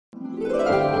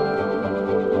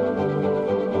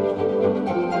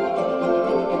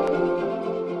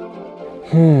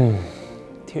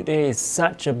Today is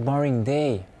such a boring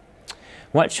day.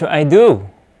 What should I do?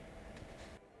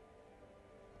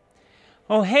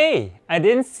 Oh hey, I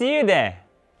didn't see you there.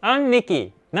 I'm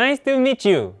Nicky. Nice to meet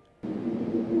you.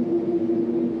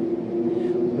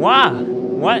 Wow,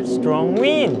 what strong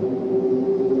wind!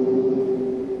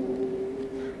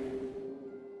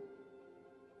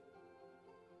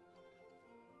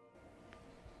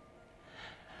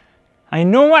 I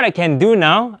know what I can do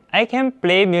now. I can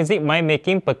play music by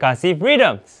making percussive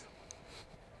rhythms.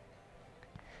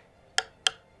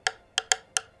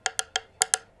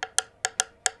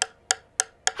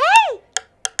 Hey!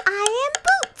 I am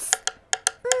Boots.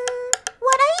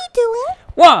 What are you doing?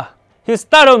 Wow! You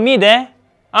startled me there.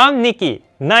 I'm Nicky.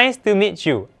 Nice to meet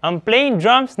you. I'm playing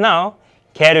drums now.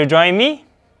 Care to join me?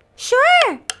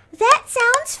 Sure! That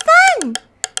sounds fun!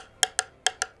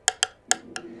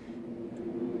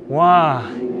 Wow!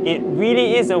 It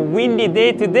really is a windy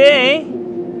day today.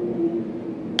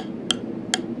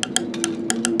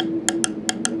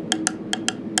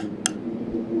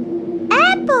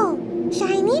 Apple!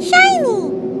 Shiny,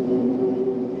 shiny!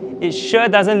 It sure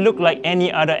doesn't look like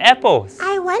any other apples.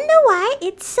 I wonder why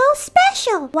it's so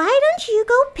special. Why don't you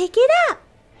go pick it up?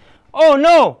 Oh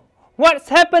no! What's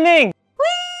happening? Whee!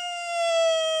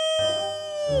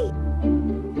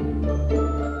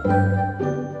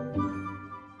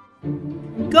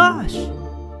 Gosh!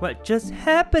 What just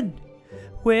happened?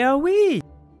 Where are we?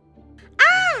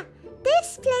 Ah!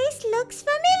 This place looks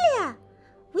familiar.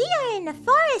 We are in the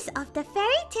forest of the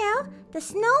fairy tale, The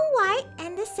Snow White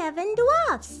and the Seven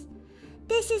Dwarfs.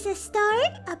 This is a story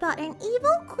about an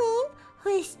evil queen who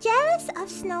is jealous of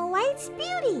Snow White's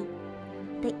beauty.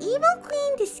 The evil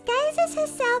queen disguises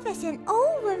herself as an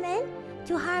old woman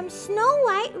to harm Snow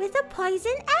White with a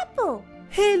poison apple.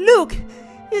 Hey, look!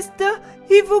 It's the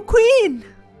evil queen!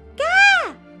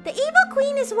 Gah! The evil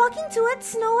queen is walking towards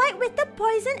Snow White with the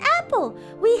poison apple.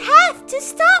 We have to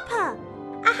stop her.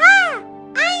 Aha!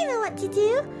 I know what to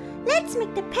do. Let's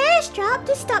make the pears drop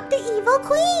to stop the evil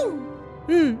queen.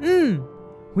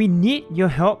 We need your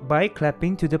help by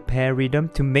clapping to the pear rhythm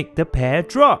to make the pear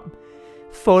drop.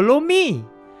 Follow me.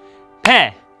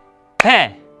 Pear,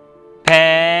 pear,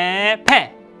 pear,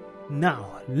 pear.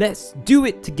 Now, let's do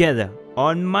it together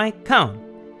on my count.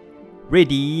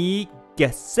 Ready,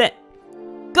 get set,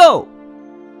 go!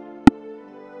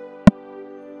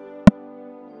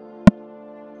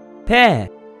 Pear,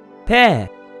 pear,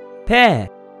 pear,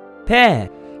 pear.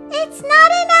 It's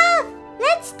not enough.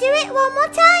 Let's do it one more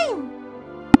time.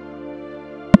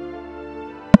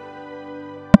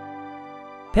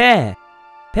 Pear,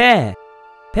 pear,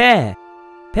 pear,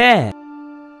 pear.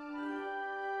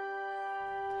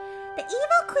 The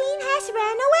evil queen has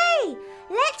ran away.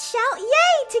 Let's shout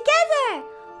yay together.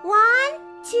 1,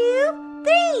 2,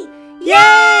 3.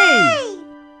 Yay!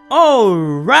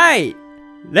 Alright!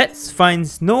 Let's find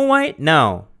Snow White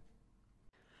now.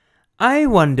 I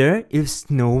wonder if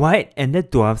Snow White and the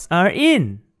dwarfs are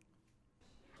in.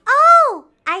 Oh,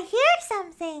 I hear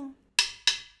something.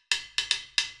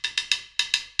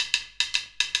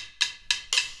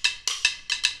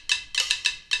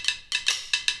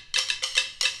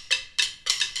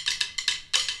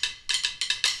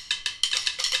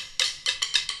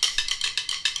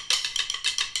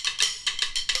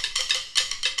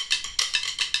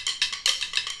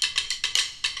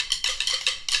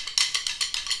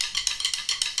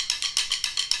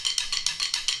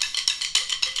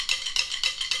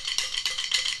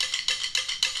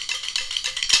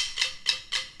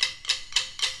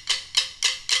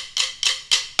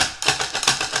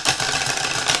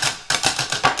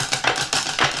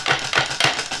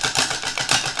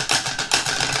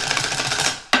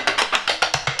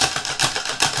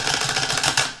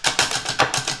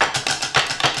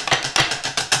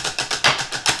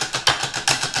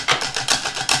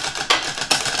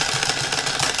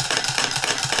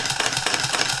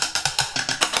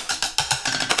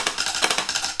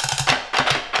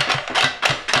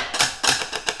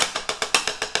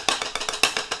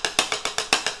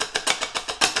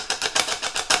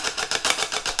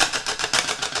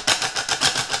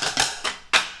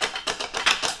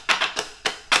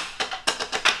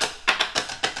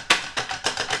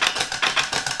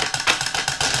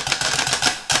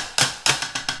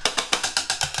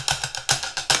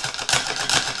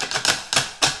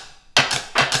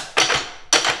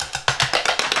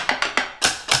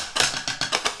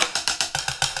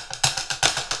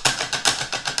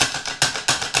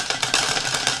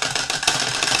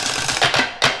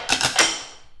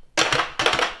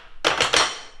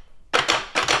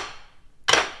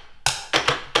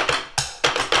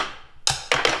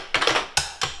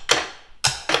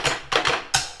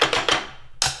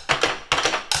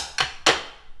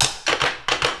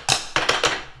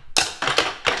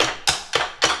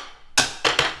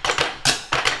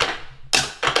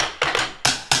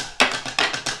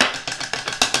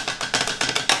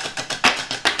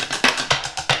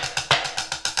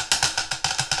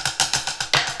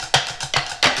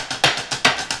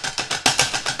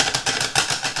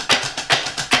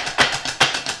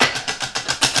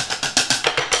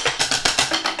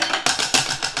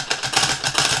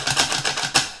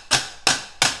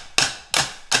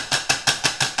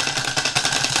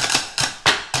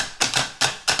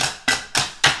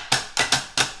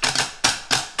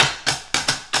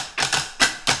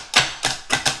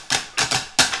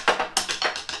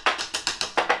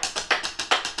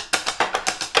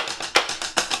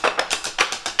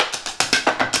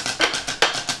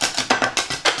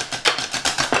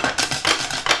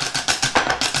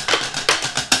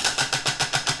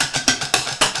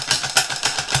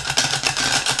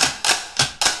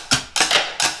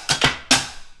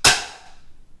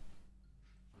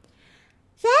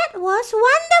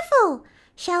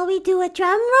 Shall we do a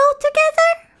drum roll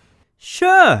together?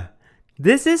 Sure!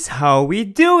 This is how we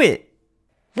do it!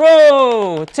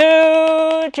 Roll,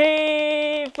 2,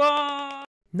 3, 4.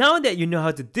 Now that you know how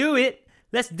to do it,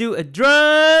 let's do a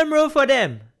drum roll for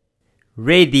them!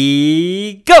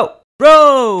 Ready, go!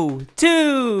 Roll,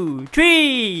 2,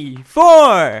 3,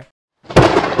 4.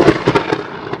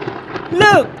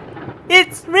 Look!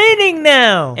 It's raining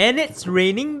now! And it's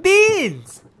raining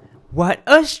beans! What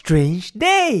a strange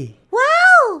day!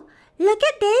 Wow! Look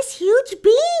at this huge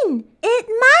bean! It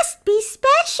must be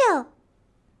special!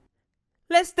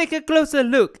 Let's take a closer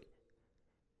look.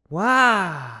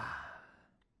 Wow!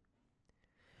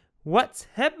 What's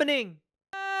happening?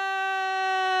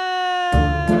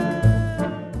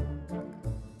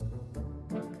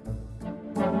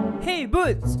 Hey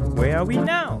Boots, where are we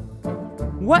now?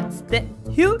 What's that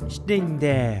huge thing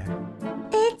there?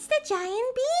 It's the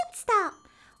giant beanstalk.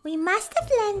 We must have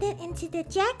landed into the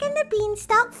Jack and the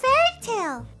Beanstalk fairy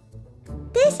tale.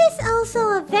 This is also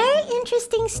a very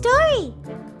interesting story.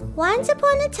 Once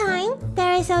upon a time,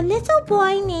 there is a little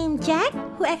boy named Jack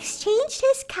who exchanged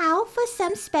his cow for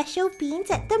some special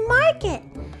beans at the market.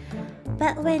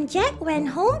 But when Jack went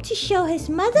home to show his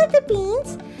mother the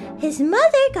beans, his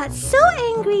mother got so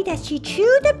angry that she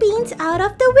threw the beans out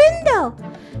of the window.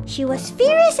 She was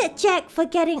furious at Jack for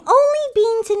getting only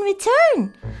beans in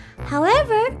return.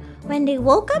 However, when they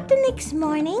woke up the next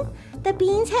morning, the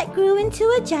beans had grew into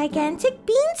a gigantic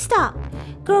beanstalk,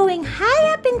 growing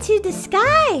high up into the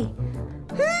sky.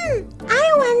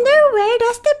 I wonder, where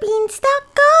does the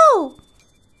beanstalk go?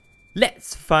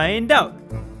 Let's find out.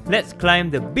 Let's climb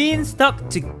the beanstalk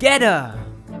together.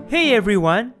 Hey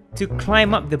everyone, to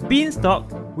climb up the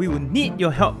beanstalk, we will need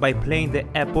your help by playing the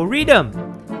apple rhythm.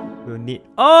 We'll need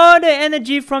all the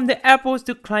energy from the apples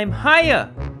to climb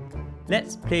higher.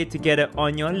 Let's play together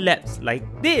on your laps like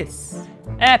this.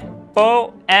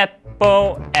 Apple,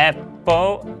 apple,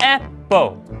 apple,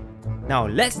 apple. Now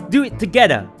let's do it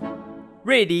together.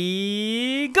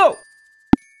 Ready, go!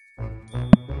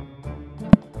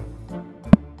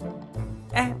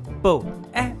 Apple,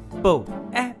 apple,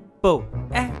 apple,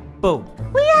 apple.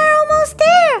 We are almost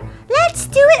there. Let's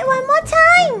do it one more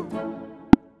time.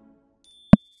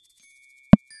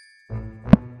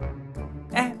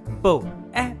 Apple,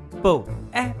 apple,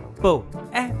 apple,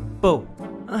 apple.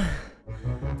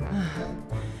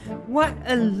 What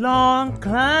a long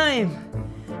climb!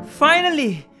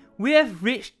 Finally, we have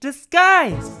reached the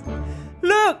skies.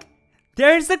 Look,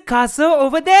 there's a castle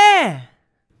over there.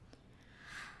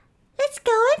 Let's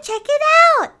go and check it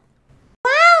out.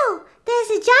 Wow, there's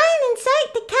a giant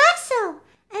inside the castle.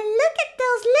 And look at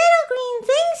those little green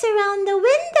things around the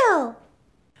window.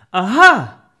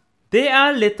 Aha! They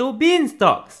are little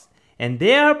beanstalks, and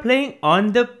they are playing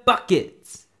on the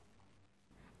buckets.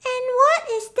 And what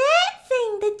is that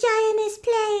thing the giant is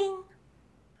playing?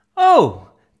 Oh,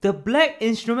 the black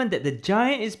instrument that the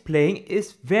giant is playing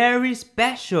is very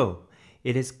special.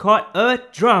 It is called a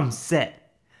drum set.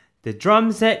 The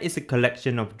drum set is a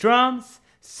collection of drums,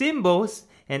 cymbals,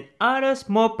 and other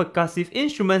small percussive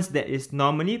instruments that is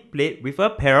normally played with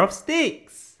a pair of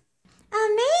sticks.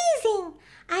 Amazing!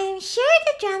 I am sure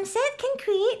the drum set can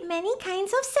create many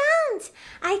kinds of sounds.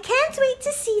 I can't wait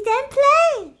to see them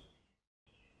play.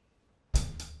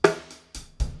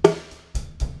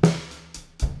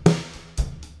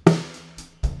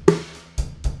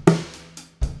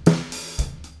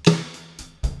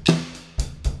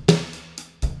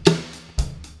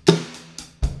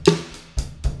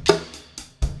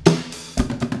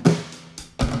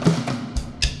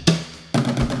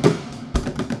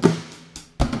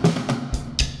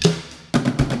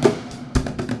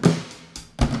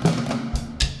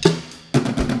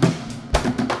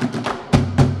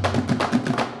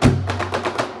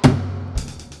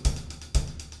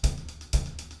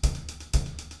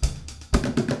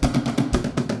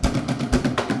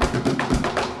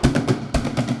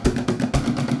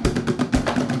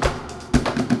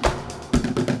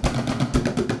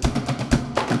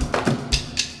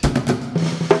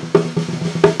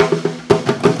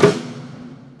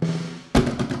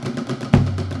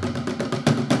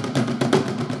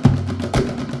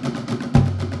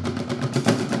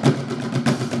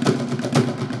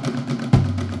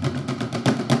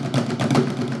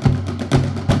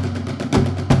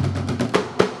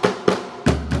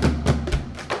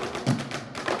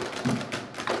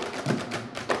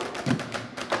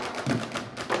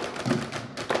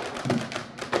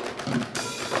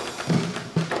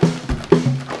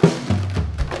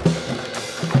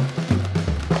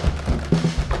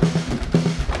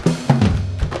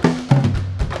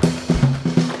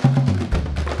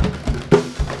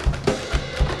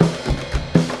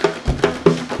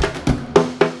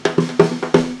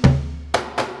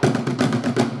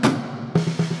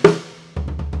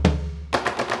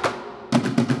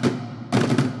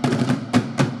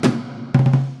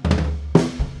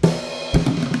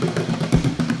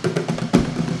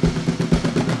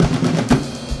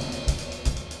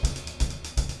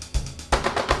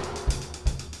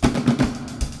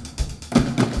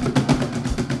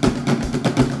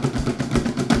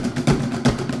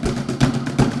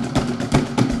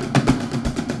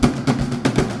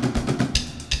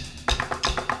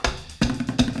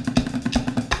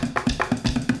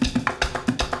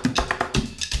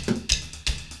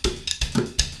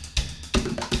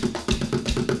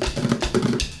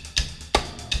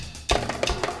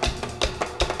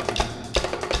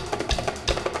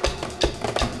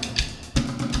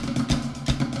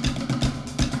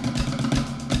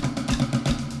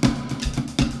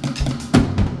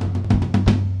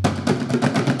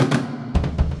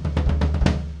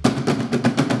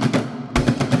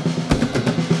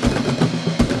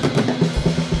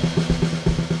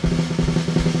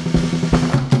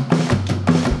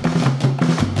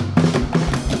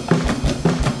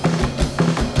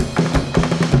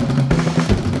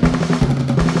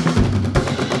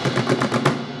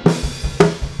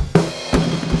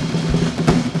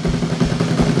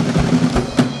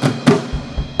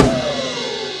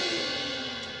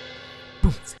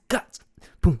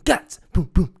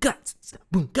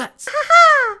 guts.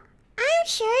 Haha! I'm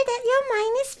sure that your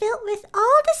mind is filled with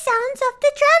all the sounds of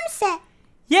the drum set.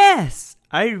 Yes,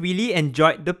 I really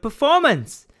enjoyed the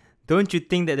performance. Don't you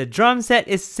think that the drum set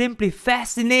is simply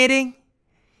fascinating?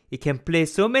 It can play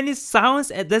so many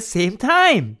sounds at the same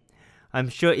time. I'm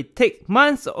sure it takes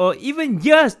months or even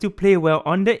years to play well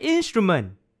on the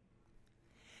instrument.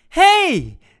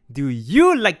 Hey! Do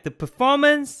you like the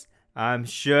performance? I'm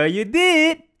sure you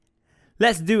did.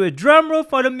 Let's do a drum roll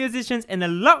for the musicians and a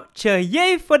loud cheer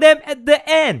yay for them at the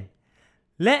end.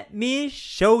 Let me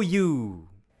show you.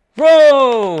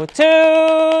 Roll,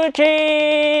 2,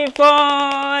 3,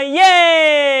 4,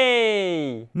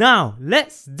 yay! Now,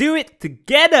 let's do it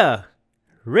together.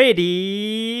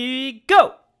 Ready,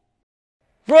 go!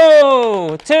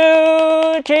 Roll,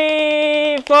 2,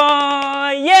 3,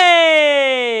 4,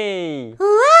 yay!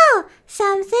 Wow!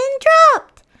 Something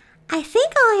dropped. I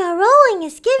think all your rolling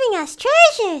is giving us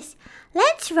treasures.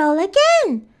 Let's roll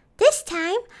again. This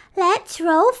time, let's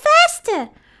roll faster.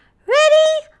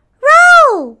 Ready,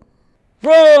 roll!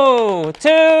 Roll,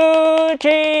 2,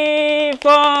 3,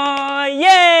 4,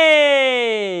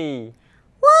 yay!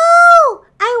 Whoa!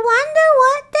 I wonder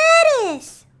what that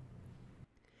is.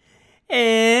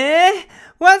 Eh?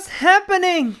 What's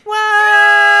happening? Wow!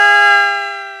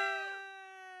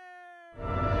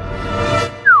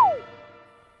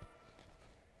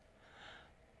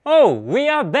 Oh, we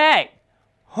are back!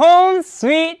 Home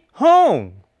sweet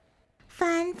home!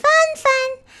 Fun, fun, fun!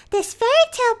 This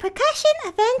Fairytale Percussion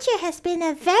adventure has been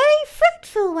a very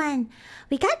fruitful one.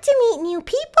 We got to meet new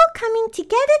people coming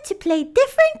together to play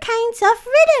different kinds of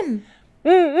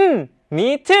rhythm.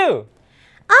 Me too!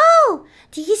 Oh,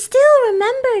 do you still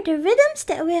remember the rhythms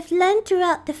that we have learned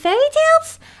throughout the fairy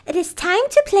tales? It is time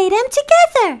to play them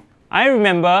together. I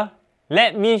remember.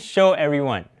 Let me show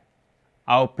everyone.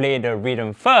 I'll play the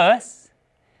rhythm first,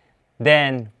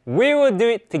 then we will do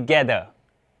it together.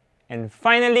 And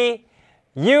finally,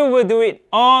 you will do it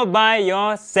all by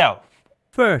yourself.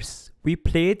 First, we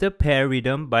play the pair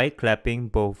rhythm by clapping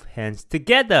both hands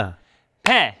together.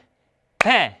 Pair,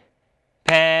 pair,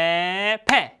 pair,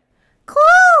 pair.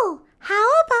 Cool! How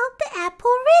about the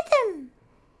apple rhythm?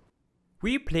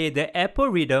 We play the apple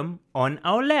rhythm on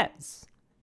our laps.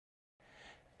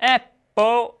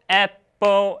 Apple,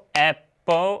 apple,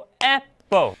 apple,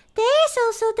 apple. There's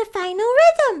also the final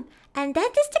rhythm, and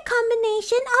that is the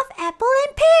combination of apple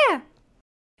and pear.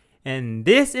 And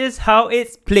this is how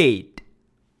it's played.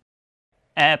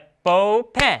 Apple,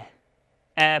 pear,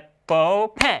 apple,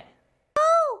 pear.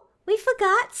 Oh, we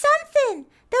forgot something.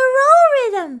 The roll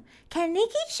rhythm. Can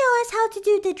Nicky show us how to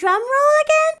do the drum roll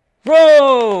again?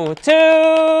 Roll,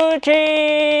 2,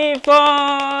 3,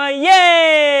 4,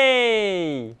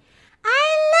 yay! I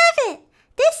love it!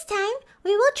 This time,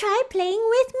 we will try playing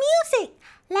with music.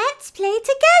 Let's play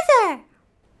together!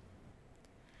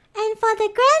 And for the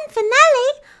grand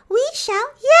finale, we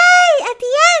shout yay at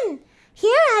the end!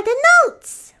 Here are the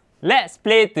notes! Let's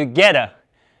play together.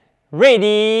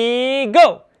 Ready,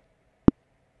 go!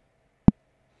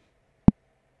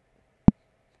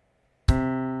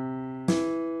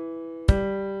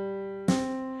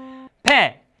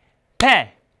 Pair,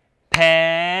 pair,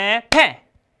 pair, pair.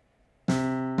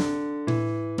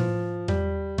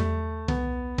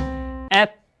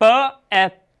 Apple,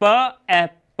 apple,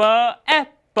 apple,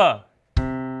 apple.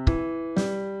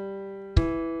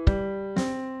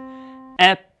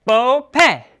 Apple,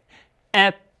 pear,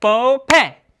 apple,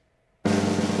 pear.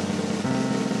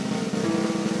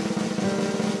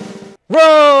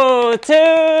 Roll,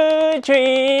 2,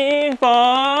 3,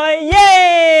 4,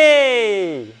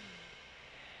 yay!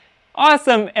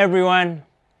 Awesome, everyone!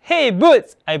 Hey,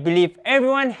 Boots! I believe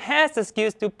everyone has the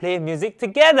skills to play music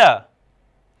together.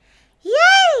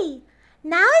 Yay!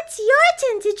 Now it's your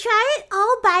turn to try it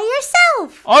all by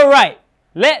yourself. Alright,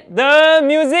 let the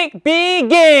music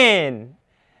begin!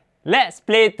 Let's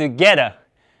play together.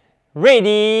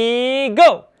 Ready,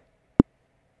 go!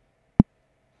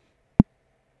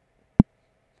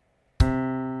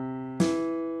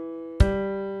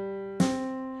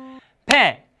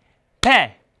 Pair,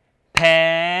 pair,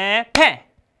 pair, pair.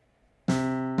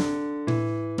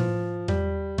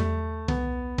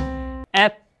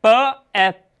 Apple,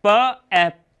 apple,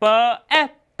 apple,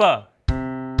 apple.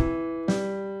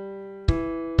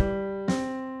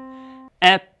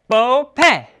 Apple,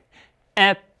 pear,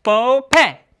 apple,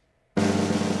 pear.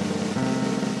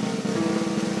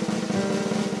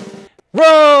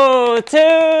 Roll,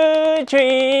 2,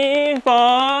 3,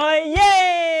 4,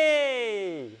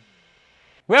 yay!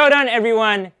 Well done,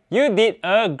 everyone. You did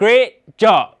a great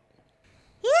job.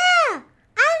 Yeah,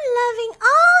 I'm loving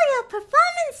all your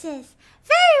performances.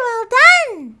 Very well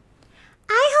done.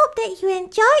 I hope that you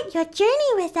enjoyed your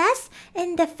journey with us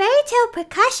in the Fairytale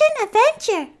Percussion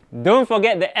adventure. Don't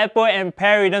forget the apple and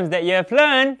pear rhythms that you have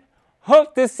learned.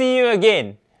 Hope to see you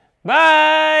again.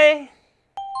 Bye!